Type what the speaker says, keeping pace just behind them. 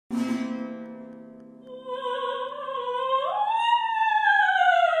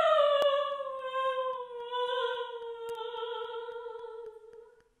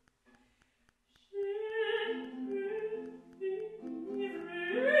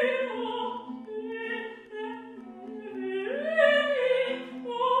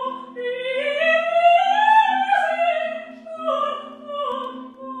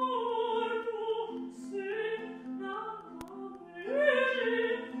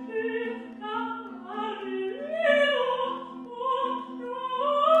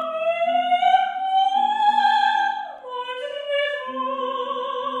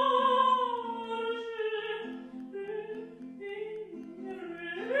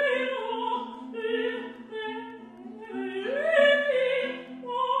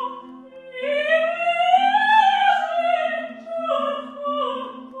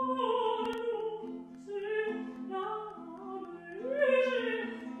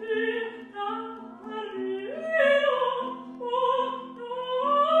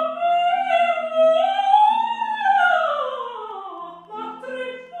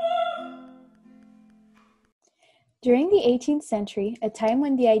18th century, a time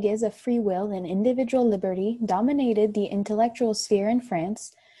when the ideas of free will and individual liberty dominated the intellectual sphere in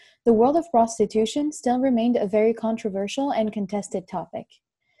France, the world of prostitution still remained a very controversial and contested topic.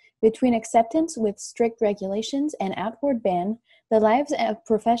 Between acceptance with strict regulations and outward ban, the lives and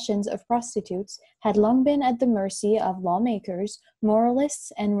professions of prostitutes had long been at the mercy of lawmakers,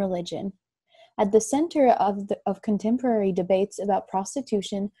 moralists, and religion. At the center of contemporary debates about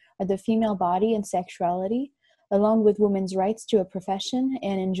prostitution are the female body and sexuality, along with women's rights to a profession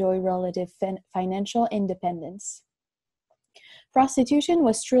and enjoy relative financial independence. Prostitution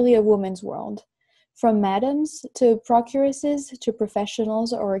was truly a woman's world. From madams to procuresses to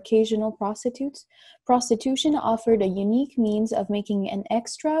professionals or occasional prostitutes, prostitution offered a unique means of making an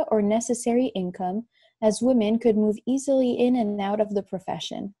extra or necessary income, as women could move easily in and out of the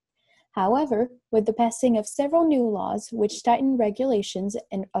profession. However, with the passing of several new laws which tightened regulations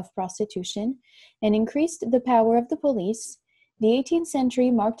of prostitution and increased the power of the police, the 18th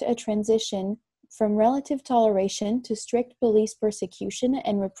century marked a transition from relative toleration to strict police persecution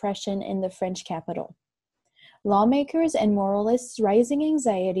and repression in the French capital. Lawmakers and moralists' rising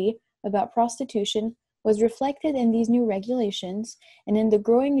anxiety about prostitution was reflected in these new regulations and in the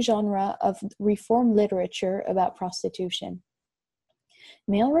growing genre of reform literature about prostitution.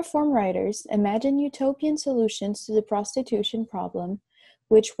 Male reform writers imagined utopian solutions to the prostitution problem,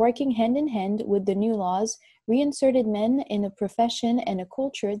 which, working hand in hand with the new laws, reinserted men in a profession and a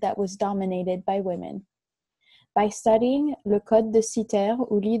culture that was dominated by women. By studying Le Code de Citer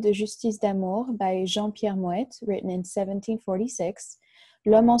ou Lit de Justice d'Amour by Jean-Pierre Mouette, written in 1746,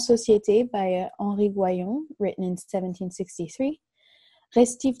 L'Homme en Société by Henri Goyon, written in 1763,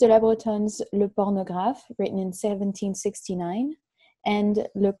 Restif de la Bretonne's Le Pornographe, written in 1769, and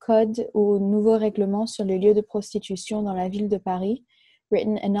Le Code ou Nouveau Règlement sur les lieux de prostitution dans la ville de Paris,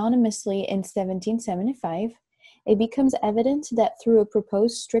 written anonymously in 1775, it becomes evident that through a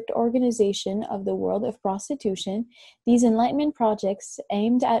proposed strict organization of the world of prostitution, these Enlightenment projects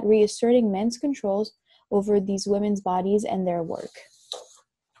aimed at reasserting men's controls over these women's bodies and their work.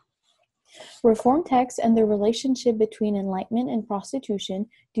 Reform texts and the relationship between Enlightenment and prostitution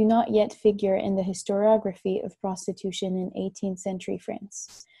do not yet figure in the historiography of prostitution in 18th century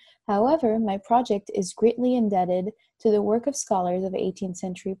France. However, my project is greatly indebted to the work of scholars of 18th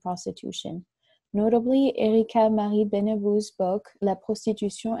century prostitution, notably Erika Marie Benebou's book La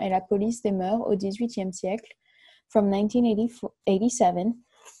prostitution et la police des mœurs au XVIIIe siècle from 1987,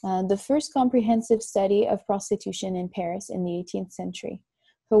 the first comprehensive study of prostitution in Paris in the 18th century.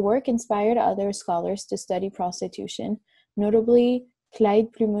 Her work inspired other scholars to study prostitution, notably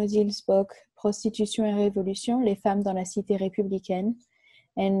Clyde Plumosil's book Prostitution et Révolution, Les femmes dans la cité républicaine,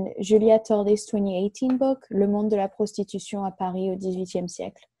 and Julia Torley's 2018 book Le monde de la prostitution à Paris au XVIIIe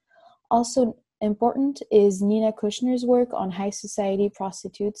siècle. Also important is Nina Kushner's work on high society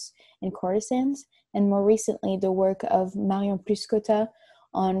prostitutes and courtesans, and more recently the work of Marion Pluscota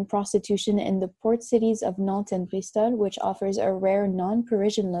on prostitution in the port cities of Nantes and Bristol, which offers a rare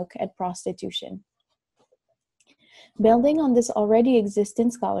non-Parisian look at prostitution. Building on this already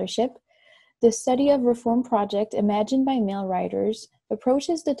existing scholarship, the study of reform project imagined by male writers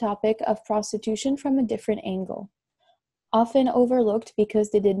approaches the topic of prostitution from a different angle. Often overlooked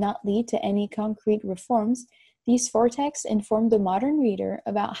because they did not lead to any concrete reforms, these four texts inform the modern reader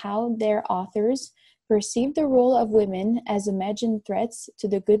about how their authors perceived the role of women as imagined threats to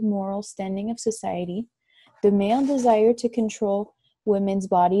the good moral standing of society, the male desire to control women's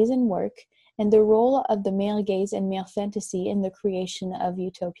bodies and work, and the role of the male gaze and male fantasy in the creation of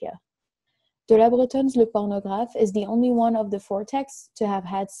Utopia. De la Bretonne's Le Pornographe is the only one of the four texts to have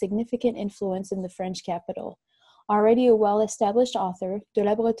had significant influence in the French capital. Already a well-established author, De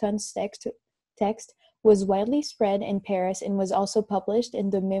la Bretonne's text was widely spread in Paris and was also published in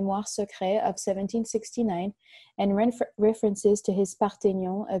the Mémoires secrets of 1769, and references to his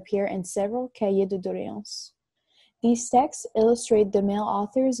Parthenon appear in several cahiers de doléances. These texts illustrate the male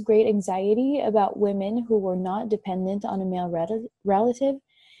author's great anxiety about women who were not dependent on a male relative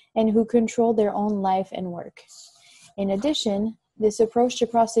and who controlled their own life and work. In addition, this approach to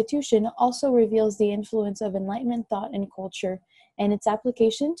prostitution also reveals the influence of Enlightenment thought and culture and its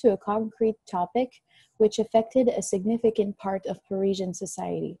application to a concrete topic which affected a significant part of Parisian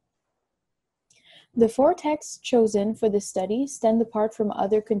society. The four texts chosen for the study stand apart from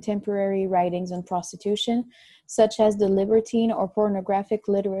other contemporary writings on prostitution, such as the libertine or pornographic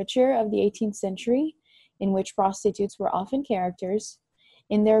literature of the 18th century, in which prostitutes were often characters,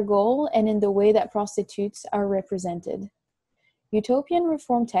 in their goal and in the way that prostitutes are represented. Utopian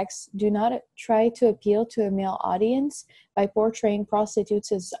reform texts do not try to appeal to a male audience by portraying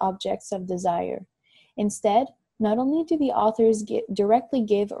prostitutes as objects of desire. Instead, Not only do the authors directly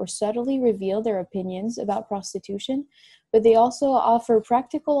give or subtly reveal their opinions about prostitution, but they also offer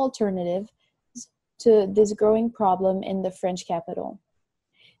practical alternatives to this growing problem in the French capital.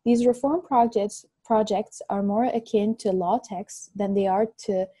 These reform projects are more akin to law texts than they are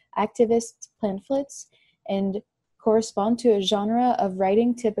to activist pamphlets and correspond to a genre of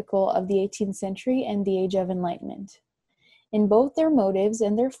writing typical of the 18th century and the Age of Enlightenment. In both their motives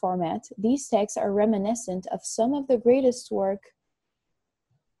and their format, these texts are reminiscent of some of the greatest work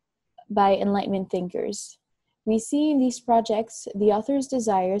by Enlightenment thinkers. We see in these projects the authors'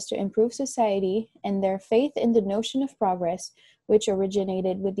 desires to improve society and their faith in the notion of progress, which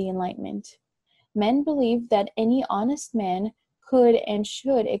originated with the Enlightenment. Men believed that any honest man could and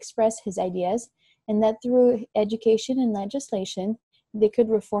should express his ideas, and that through education and legislation, they could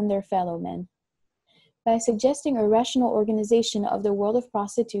reform their fellow men. By suggesting a rational organization of the world of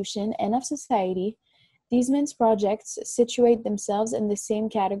prostitution and of society, these men's projects situate themselves in the same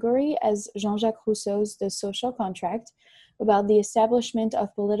category as Jean-Jacques Rousseau's The Social Contract about the establishment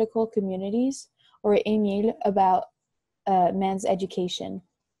of political communities, or Émile about man's education.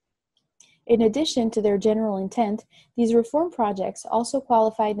 In addition to their general intent, these reform projects also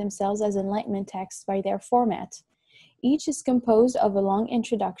qualify themselves as Enlightenment texts by their format. Each is composed of a long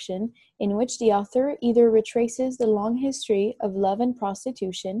introduction in which the author either retraces the long history of love and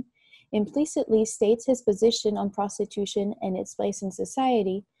prostitution, implicitly states his position on prostitution and its place in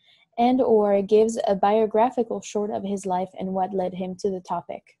society, and or gives a biographical short of his life and what led him to the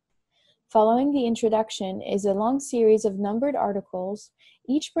topic. Following the introduction is a long series of numbered articles,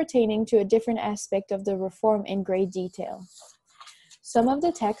 each pertaining to a different aspect of the reform in great detail. Some of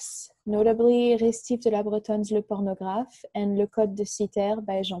the texts, notably Restif de la Bretonne's Le Pornographe and Le Code de Citer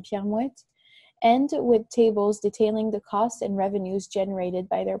by Jean-Pierre Mouette, end with tables detailing the costs and revenues generated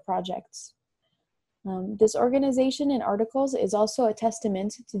by their projects. This organization in articles is also a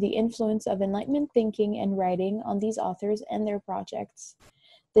testament to the influence of Enlightenment thinking and writing on these authors and their projects.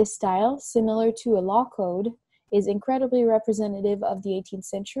 This style, similar to a law code, is incredibly representative of the 18th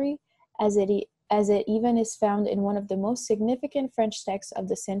century, as it even is found in one of the most significant French texts of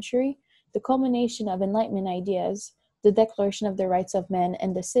the century, the culmination of Enlightenment ideas, the Declaration of the Rights of Man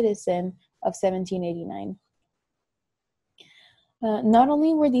and the Citizen of 1789. Not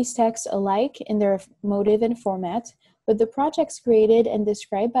only were these texts alike in their motive and format, but the projects created and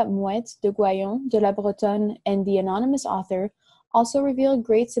described by Mouette, de Goyon, de la Bretonne, and the anonymous author also revealed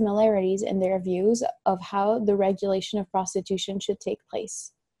great similarities in their views of how the regulation of prostitution should take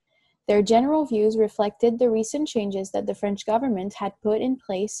place. Their general views reflected the recent changes that the French government had put in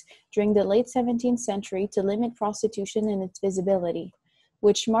place during the late 17th century to limit prostitution and its visibility,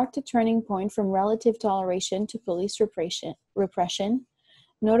 which marked a turning point from relative toleration to police repression,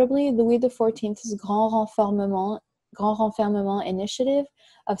 notably Louis XIV's Grand Renfermement initiative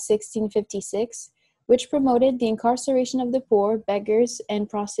of 1656, which promoted the incarceration of the poor, beggars, and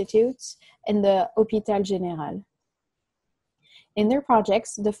prostitutes in the Hôpital Général. In their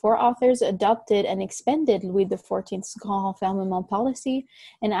projects, the four authors adopted and expanded Louis XIV's Grand Renfermement policy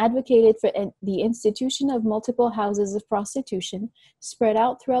and advocated for the institution of multiple houses of prostitution spread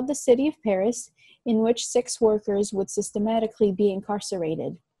out throughout the city of Paris, in which sex workers would systematically be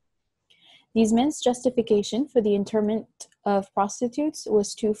incarcerated. These men's justification for the internment of prostitutes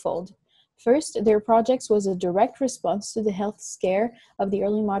was twofold. First, their projects was a direct response to the health scare of the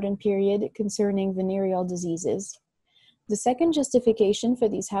early modern period concerning venereal diseases. The second justification for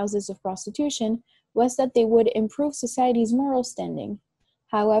these houses of prostitution was that they would improve society's moral standing.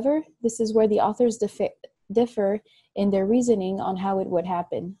 However, this is where the authors differ in their reasoning on how it would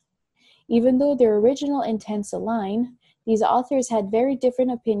happen. Even though their original intents align, these authors had very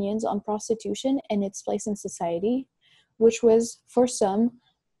different opinions on prostitution and its place in society, which was for some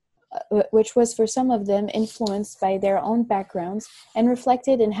of them influenced by their own backgrounds and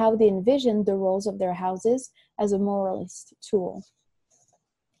reflected in how they envisioned the roles of their houses as a moralist tool.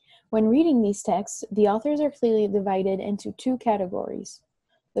 When reading these texts, the authors are clearly divided into two categories.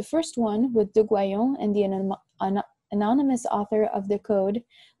 The first one, with de Goyon and the anonymous author of the Code,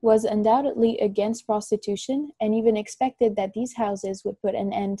 was undoubtedly against prostitution and even expected that these houses would put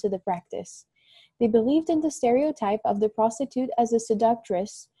an end to the practice. They believed in the stereotype of the prostitute as a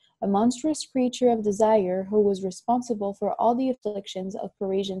seductress, a monstrous creature of desire who was responsible for all the afflictions of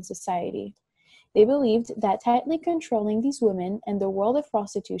Parisian society. They believed that tightly controlling these women and the world of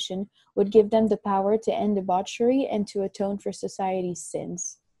prostitution would give them the power to end debauchery and to atone for society's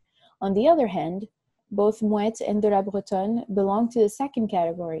sins. On the other hand, both Mouette and de la Bretonne belonged to the second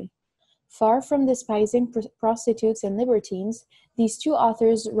category. Far from despising prostitutes and libertines, these two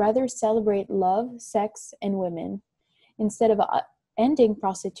authors rather celebrate love, sex, and women. Instead of ending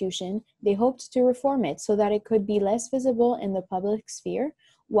prostitution, they hoped to reform it so that it could be less visible in the public sphere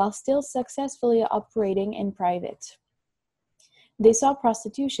while still successfully operating in private. They saw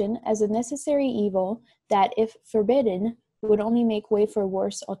prostitution as a necessary evil that, if forbidden, would only make way for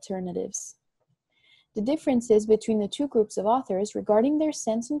worse alternatives. The differences between the two groups of authors regarding their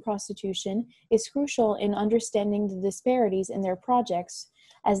sense in prostitution is crucial in understanding the disparities in their projects,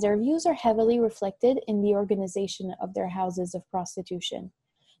 as their views are heavily reflected in the organization of their houses of prostitution.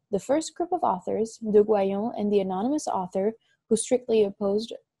 The first group of authors, de Goyon and the anonymous author, who strictly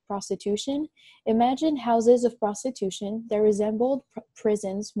opposed prostitution, imagined houses of prostitution that resembled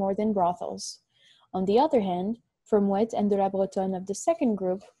prisons more than brothels. On the other hand, Fermouet and de la Bretonne of the second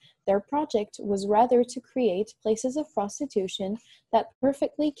group, their project was rather to create places of prostitution that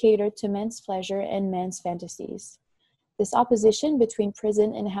perfectly catered to men's pleasure and men's fantasies. This opposition between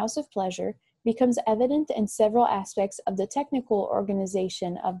prison and house of pleasure becomes evident in several aspects of the technical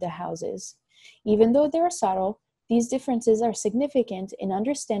organization of the houses. Even though they are subtle, these differences are significant in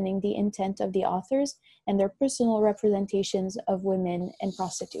understanding the intent of the authors and their personal representations of women and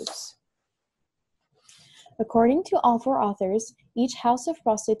prostitutes. According to all four authors, each house of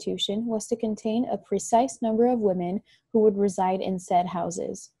prostitution was to contain a precise number of women who would reside in said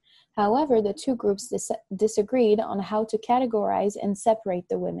houses. However, the two groups disagreed on how to categorize and separate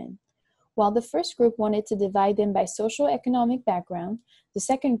the women. While the first group wanted to divide them by socio-economic background, the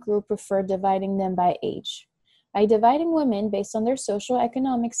second group preferred dividing them by age. By dividing women based on their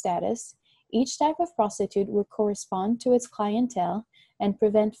socio-economic status, each type of prostitute would correspond to its clientele and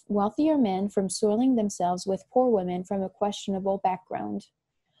prevent wealthier men from soiling themselves with poor women from a questionable background.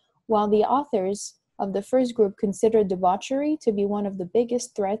 While the authors of the first group considered debauchery to be one of the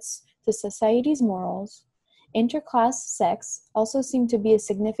biggest threats to society's morals, interclass sex also seemed to be a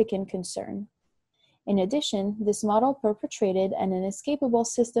significant concern. In addition, this model perpetrated an inescapable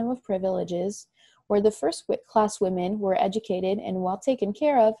system of privileges where the first-class women were educated and well taken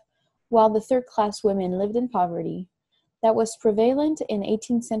care of, while the third-class women lived in poverty. That was prevalent in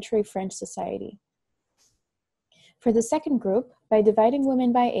 18th-century French society. For the second group, by dividing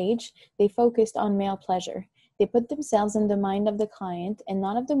women by age, they focused on male pleasure. They put themselves in the mind of the client and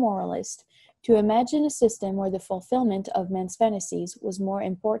not of the moralist to imagine a system where the fulfillment of men's fantasies was more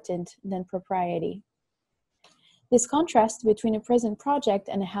important than propriety. This contrast between a prison project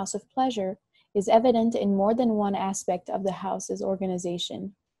and a house of pleasure is evident in more than one aspect of the house's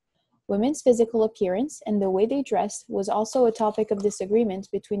organization. Women's physical appearance and the way they dressed was also a topic of disagreement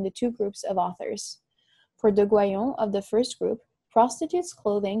between the two groups of authors. For de Goyon of the first group, prostitutes'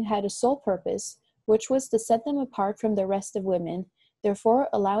 clothing had a sole purpose, which was to set them apart from the rest of women, therefore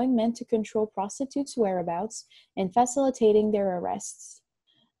allowing men to control prostitutes' whereabouts and facilitating their arrests.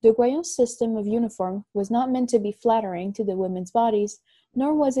 De Goyon's system of uniform was not meant to be flattering to the women's bodies,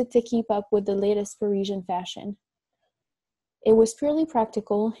 nor was it to keep up with the latest Parisian fashion. It was purely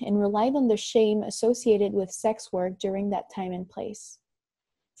practical and relied on the shame associated with sex work during that time and place.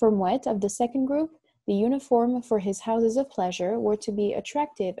 For Mouet of the second group, the uniform for his houses of pleasure were to be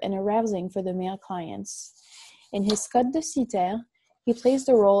attractive and arousing for the male clients. In his Code de Citer, he plays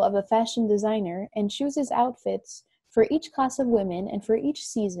the role of a fashion designer and chooses outfits for each class of women and for each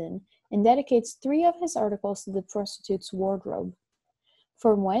season, and dedicates 3 of his articles to the prostitute's wardrobe.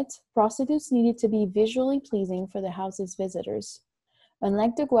 For Mouet, prostitutes needed to be visually pleasing for the house's visitors.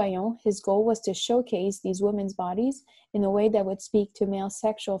 Unlike de Goyon, his goal was to showcase these women's bodies in a way that would speak to male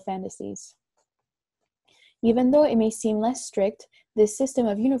sexual fantasies. Even though it may seem less strict, this system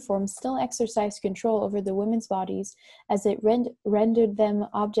of uniform still exercised control over the women's bodies as it rendered them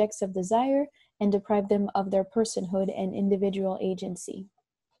objects of desire and deprived them of their personhood and individual agency.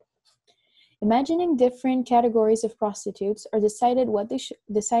 Imagining different categories of prostitutes or deciding what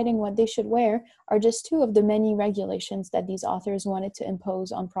they should wear are just 2 of the many regulations that these authors wanted to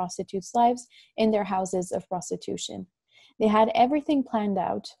impose on prostitutes' lives in their houses of prostitution. They had everything planned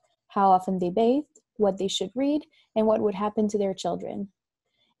out: how often they bathed, what they should read, and what would happen to their children.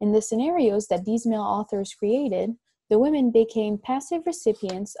 In the scenarios that these male authors created, the women became passive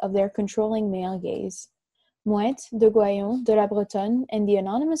recipients of their controlling male gaze. Mouet, de Goyon, de la Bretonne, and the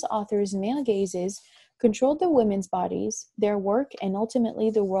anonymous authors' male gazes controlled the women's bodies, their work, and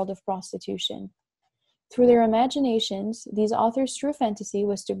ultimately the world of prostitution. Through their imaginations, these authors' true fantasy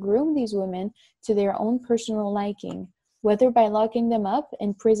was to groom these women to their own personal liking, whether by locking them up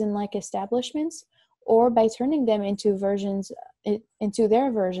in prison-like establishments or by turning them into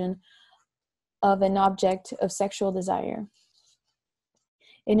their version of an object of sexual desire.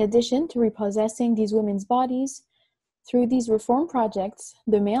 In addition to repossessing these women's bodies, through these reform projects,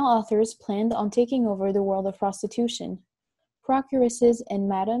 the male authors planned on taking over the world of prostitution. Procuresses and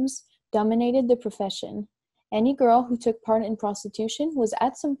madams dominated the profession. Any girl who took part in prostitution was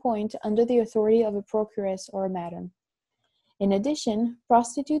at some point under the authority of a procuress or a madam. In addition,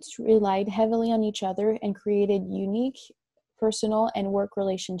 prostitutes relied heavily on each other and created unique personal and work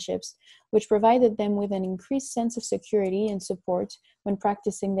relationships, which provided them with an increased sense of security and support when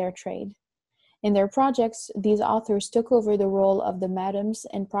practicing their trade. In their projects, these authors took over the role of the madams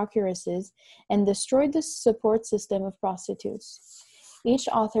and procuresses and destroyed the support system of prostitutes. Each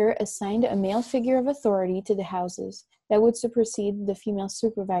author assigned a male figure of authority to the houses that would supersede the female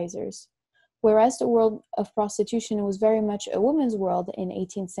supervisors. Whereas the world of prostitution was very much a woman's world in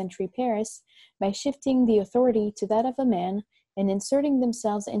 18th century Paris, by shifting the authority to that of a man and inserting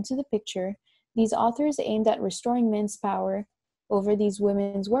themselves into the picture, these authors aimed at restoring men's power over these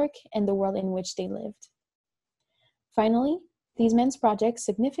women's work and the world in which they lived. Finally, these men's projects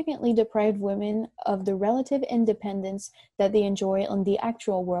significantly deprived women of the relative independence that they enjoy in the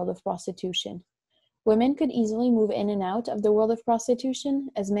actual world of prostitution. Women could easily move in and out of the world of prostitution,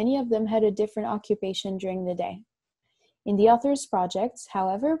 as many of them had a different occupation during the day. In the author's projects,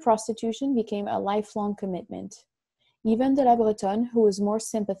 however, prostitution became a lifelong commitment. Even de la Bretonne, who was more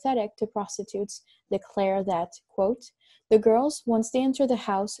sympathetic to prostitutes, declared that, quote, "The girls, once they enter the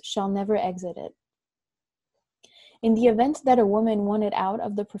house, shall never exit it." In the event that a woman wanted out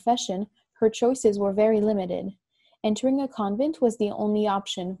of the profession, her choices were very limited. Entering a convent was the only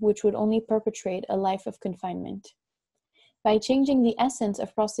option, which would only perpetrate a life of confinement. By changing the essence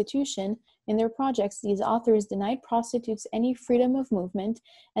of prostitution, in their projects, these authors denied prostitutes any freedom of movement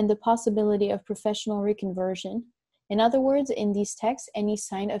and the possibility of professional reconversion. In other words, in these texts, any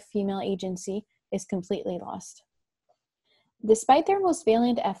sign of female agency is completely lost. Despite their most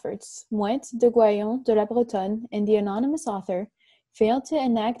valiant efforts, Moët, de Goyon, de la Bretonne, and the anonymous author failed to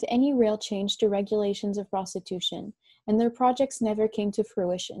enact any real change to regulations of prostitution, and their projects never came to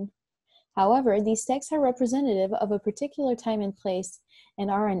fruition. However, these texts are representative of a particular time and place and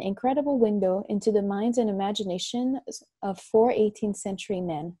are an incredible window into the minds and imagination of 4 18th century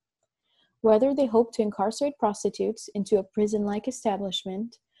men. Whether they hope to incarcerate prostitutes into a prison-like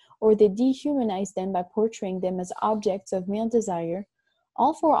establishment, or they dehumanize them by portraying them as objects of male desire,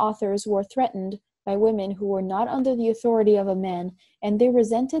 all 4 authors were threatened by women who were not under the authority of a man, and they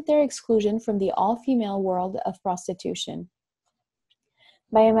resented their exclusion from the all-female world of prostitution.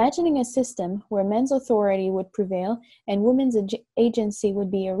 By imagining a system where men's authority would prevail and women's agency would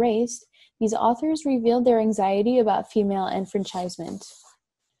be erased, these authors revealed their anxiety about female enfranchisement.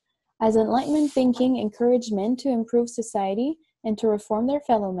 As Enlightenment thinking encouraged men to improve society and to reform their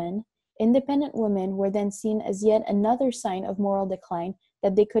fellow men, independent women were then seen as yet another sign of moral decline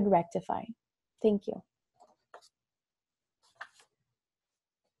that they could rectify. Thank you.